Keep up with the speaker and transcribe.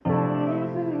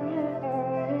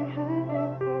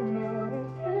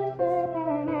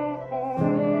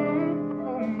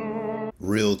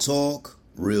Talk,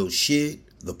 Real Shit,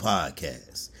 the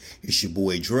podcast. It's your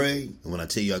boy Dre, and when I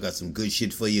tell you I got some good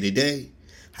shit for you today,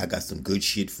 I got some good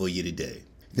shit for you today.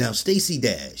 Now, Stacey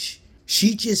Dash,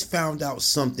 she just found out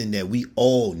something that we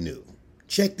all knew.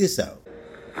 Check this out.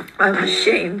 I'm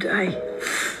ashamed. I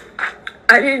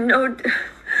didn't know.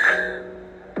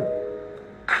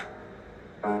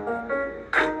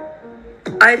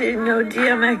 I didn't know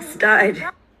DMX died.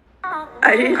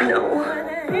 I didn't know.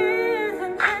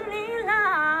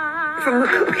 From a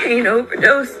cocaine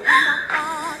overdose.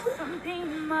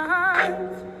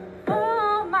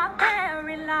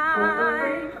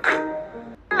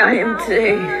 I am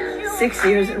today 6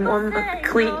 years and 1 month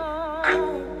clean.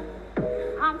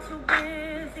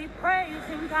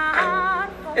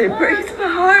 It breaks my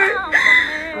heart.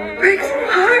 Breaks my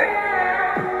heart.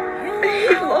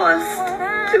 He lost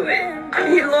to it.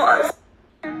 He lost.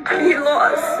 He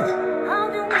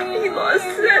lost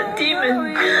to that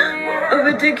demon of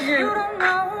addiction.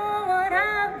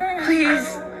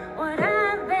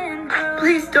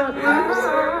 Please don't lose.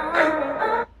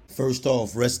 First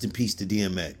off, rest in peace to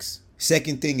DMX.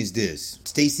 Second thing is this.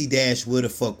 Stacey Dash, where the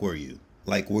fuck were you?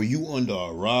 Like, were you under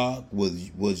a rock?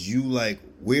 Was you like,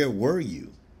 where were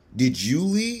you? Did you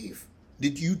leave?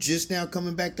 Did you just now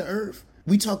coming back to earth?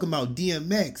 We talking about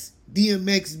DMX.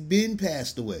 DMX been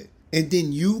passed away. And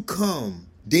then you come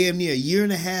damn near a year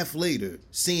and a half later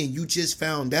saying you just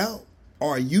found out?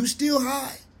 Are you still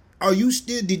high?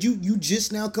 Did you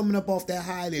just now coming up off that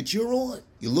high that you're on?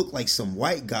 You look like some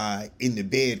white guy in the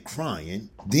bed crying.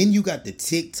 Then you got the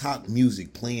TikTok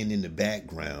music playing in the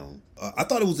background. I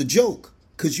thought it was a joke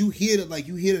because you hear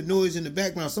the noise in the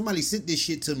background. Somebody sent this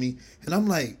shit to me and I'm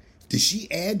like, did she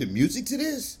add the music to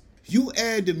this? You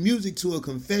add the music to a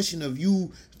confession of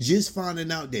you just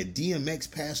finding out that DMX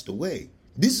passed away.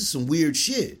 This is some weird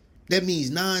shit. That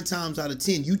means 9 times out of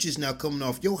 10, you just now coming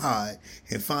off your high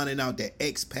and finding out that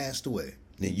X passed away.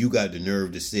 Then you got the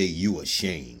nerve to say you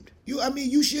ashamed.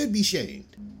 You should be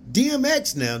ashamed.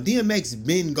 DMX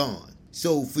been gone.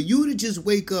 So for you to just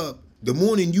wake up the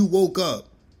morning you woke up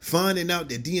finding out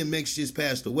that DMX just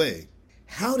passed away,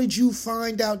 how did you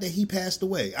find out that he passed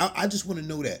away? I just want to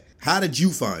know that. How did you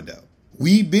find out?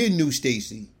 We been knew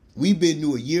Stacey. We been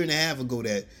knew a year and a half ago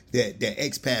that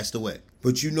X passed away.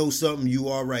 But you know something, you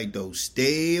all right though.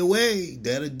 Stay away.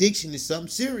 That addiction is something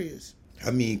serious.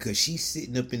 Because she's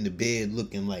sitting up in the bed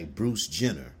looking like Bruce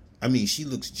Jenner. She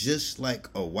looks just like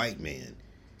a white man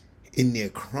in there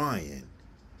crying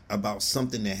about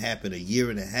something that happened a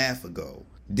year and a half ago.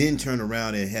 Then turn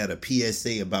around and had a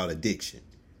PSA about addiction.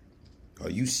 Are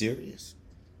you serious?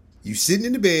 You sitting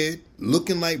in the bed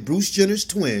looking like Bruce Jenner's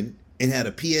twin and had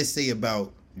a PSA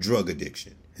about drug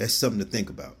addiction. That's something to think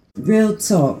about. Real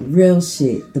Talk, Real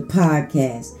Shit, the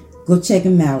podcast. Go check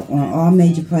them out on all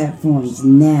major platforms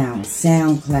now.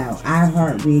 SoundCloud,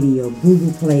 iHeartRadio,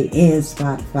 Google Play, and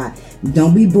Spotify.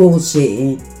 Don't be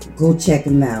bullshitting. Go check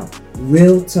them out.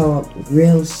 Real Talk,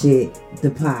 Real Shit, the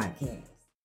podcast.